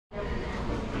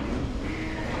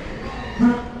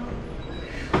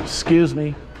Excuse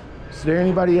me. Is there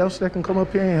anybody else that can come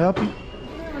up here and help you?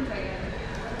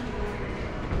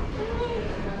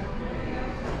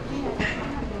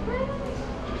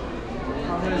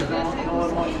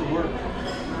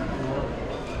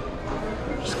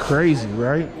 It's crazy,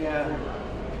 right? Yeah.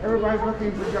 Everybody's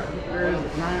looking for jobs. There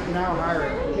is now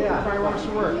hiring. Yeah. Everybody wants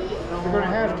to work. They're going to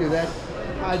have to. That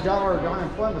high dollar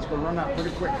unemployment's going to run out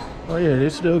pretty quick. Oh yeah, they're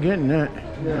still getting that.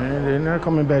 Yeah. And they're not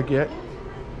coming back yet.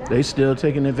 They still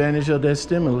taking advantage of that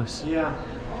stimulus. Yeah.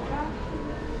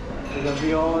 They're going to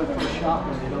be all in for a shop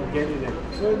when they don't get it in.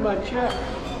 Where's my check?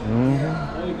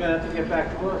 Now you're going to have to get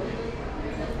back to work.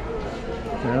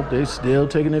 Yep, they still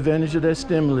taking advantage of that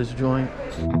stimulus joint.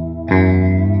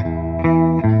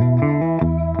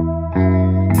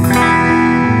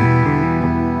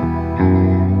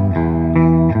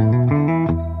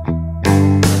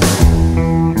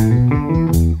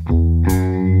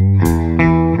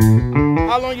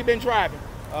 How long you been driving?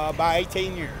 About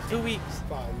 18 years. 2 weeks.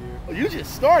 5 years. Oh, you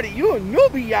just started. You a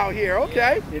newbie out here,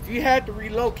 okay? If you had to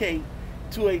relocate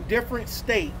to a different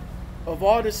state, of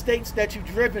all the states that you've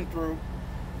driven through,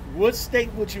 what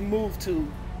state would you move to,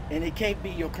 and it can't be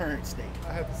your current state?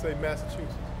 I have to say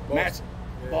Massachusetts.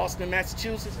 Boston,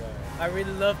 Massachusetts? Yeah. I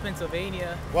really love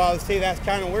Pennsylvania. Well, see, that's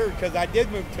kind of weird because I did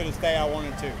move to the state I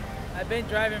wanted to. I've been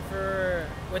driving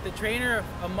with a trainer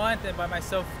a month and by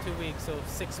myself 2 weeks, so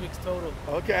 6 weeks total.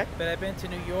 Okay. But I've been to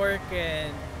New York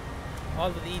and all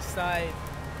of the east side.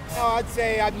 Oh, I'd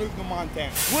say I'd move to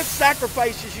Montana. What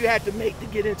sacrifices you had to make to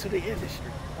get into the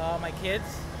industry? My kids,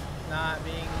 not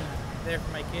being there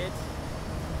for my kids.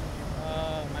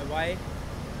 My wife.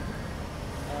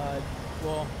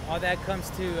 Well, all that comes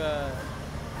to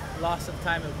loss of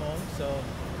time at home, so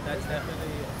that's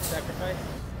definitely a sacrifice.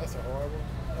 That's a hard one.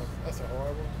 That's a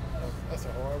hard one. That's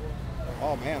a hard one.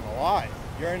 Oh man, a lot.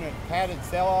 You're in a padded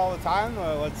cell all the time.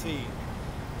 Let's see,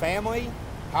 family,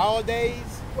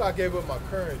 holidays. Well, I gave up my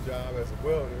current job as a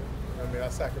welder. I mean, I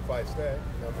sacrificed that.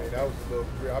 I mean, that was a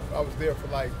little. I was there for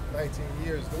like 19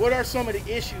 years. What are some of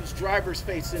the issues drivers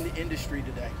face in the industry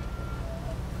today?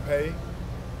 Pay.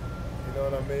 You know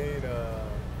what I mean?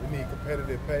 We need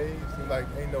competitive pay. Seems like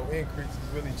ain't no increases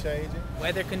really changing.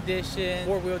 Weather conditions,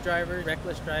 four-wheel drivers,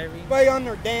 reckless driving. Everybody on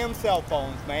their damn cell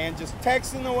phones, man. Just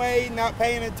texting away, not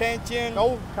paying attention.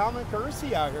 No common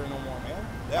courtesy out here no more, man.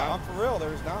 Yeah, I'm for real.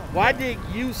 There's none. Why did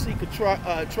you seek a truck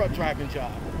driving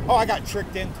job? Oh, I got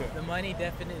tricked into it. The money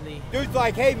definitely. Dude's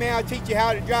like, hey man, I'll teach you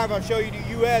how to drive. I'll show you the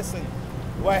U.S. And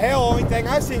well, hell, only thing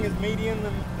I seen is median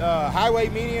and highway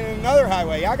median and another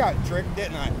highway. I got tricked,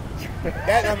 didn't I?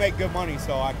 That I make good money,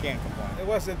 so I can't complain. It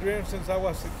was a dream since I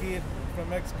was a kid from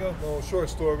Mexico. Long short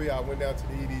story, I went down to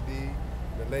the EDD. And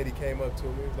the lady came up to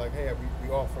me. Was like, hey, we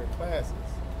offering classes,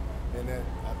 and then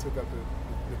I took up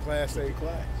the Class A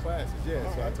classes.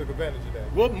 Yeah, so I took advantage of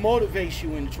that. What motivates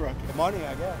you in trucking? The money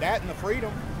I got. That and the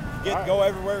freedom. Get to go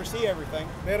everywhere, see everything.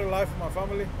 Better life for my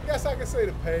family. Yes, I can say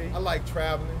the pay. I like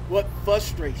traveling. What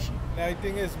frustrates you? I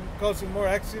think it's causing more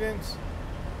accidents,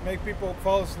 make people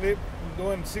fall asleep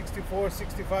doing 64,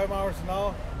 65 miles an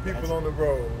hour. People on the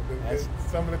road.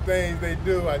 Some of the things they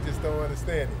do, I just don't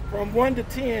understand it. From 1 to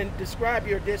 10, describe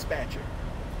your dispatcher.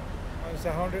 It's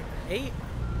 100. 8?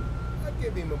 I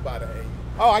give him about an 8.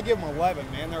 Oh, I give them 11,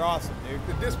 man. They're awesome, dude.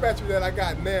 The dispatcher that I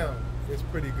got now is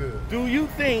pretty good. Do you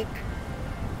think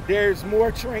there's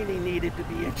more training needed to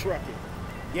be in trucking?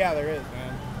 Yeah, there is,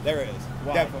 man. There is.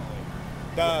 Why? Definitely.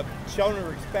 The showing of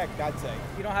respect, I'd say.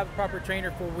 If you don't have a proper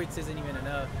trainer, 4 weeks isn't even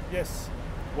enough. Yes.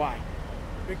 Why?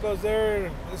 Because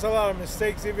there's a lot of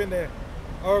mistakes even there.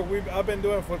 I've been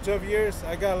doing it for 12 years.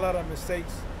 I got a lot of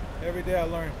mistakes. Every day I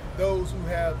learn. Those who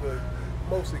have the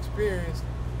most experience,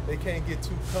 they can't get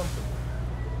too comfortable.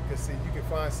 Because see, you can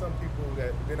find some people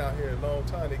that have been out here a long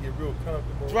time, they get real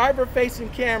comfortable. Driver-facing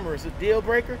cameras, a deal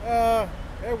breaker?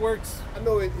 It works. I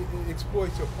know it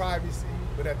exploits your privacy,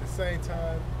 but at the same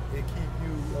time, it keep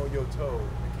you on your toes.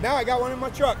 Now I got one in my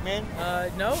truck, man.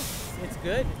 No, it's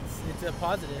good. It's a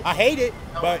positive. I hate it,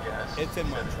 but it's in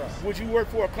my truck. Would you work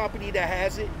for a company that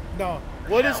has it? No.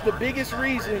 What is the biggest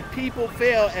reason people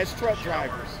fail as truck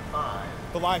drivers?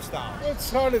 The lifestyle. It's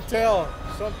hard to tell.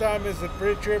 Sometimes it's a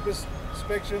pre-trip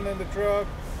inspection in the truck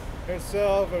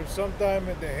herself, or sometimes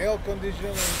the health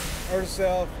condition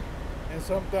herself, and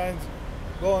sometimes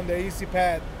go on the easy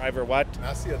path. Driver what?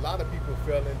 I see a lot of people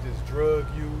failing just drug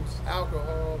use,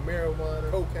 alcohol, marijuana,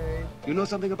 cocaine. You know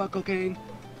something about cocaine?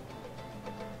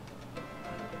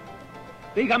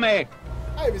 Dígame.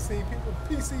 I even seen people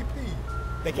PCP.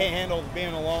 They can't handle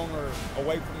being alone or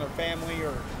away from their family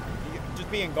or just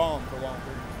being gone for long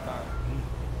periods of time.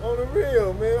 On the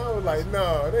real, man. I was like,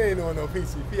 no, they ain't doing no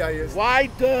PCP out here. Why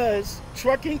does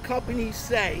trucking companies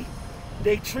say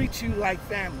they treat you like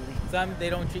family? Some they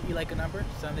don't treat you like a number.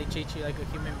 Some they treat you like a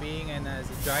human being and as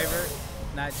a driver,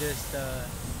 not just a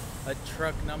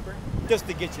truck number. Just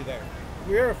to get you there.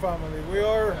 We are a family. We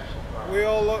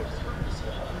all look.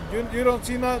 You don't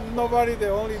see nobody. The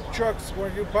only trucks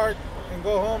when you park and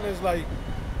go home is like,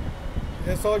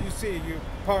 that's all you see. Your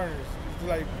partners. It's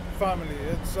like family.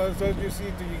 It's all you see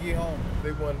till you get home.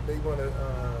 They want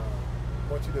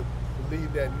you to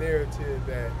believe that narrative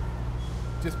that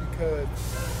just because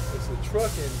it's a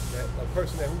trucking, that a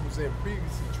person that who was in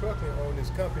previously trucking on this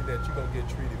company, that you're gonna get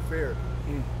treated fairly.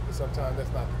 And sometimes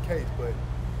that's not the case, but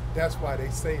that's why they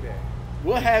say that.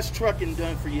 What has trucking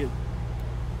done for you?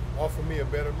 Offer me a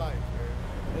better life,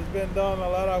 man. It's been done a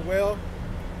lot of well,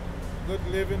 good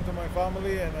living to my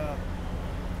family, and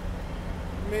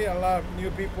meet a lot of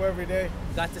new people every day.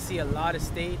 Got to see a lot of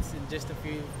states in just a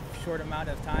few short amount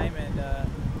of time, and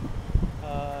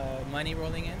money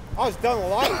rolling in. Oh, it's done a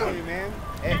lot for me, man.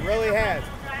 It really has.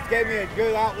 It's gave me a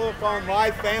good outlook on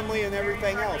life, family, and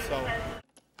everything else. So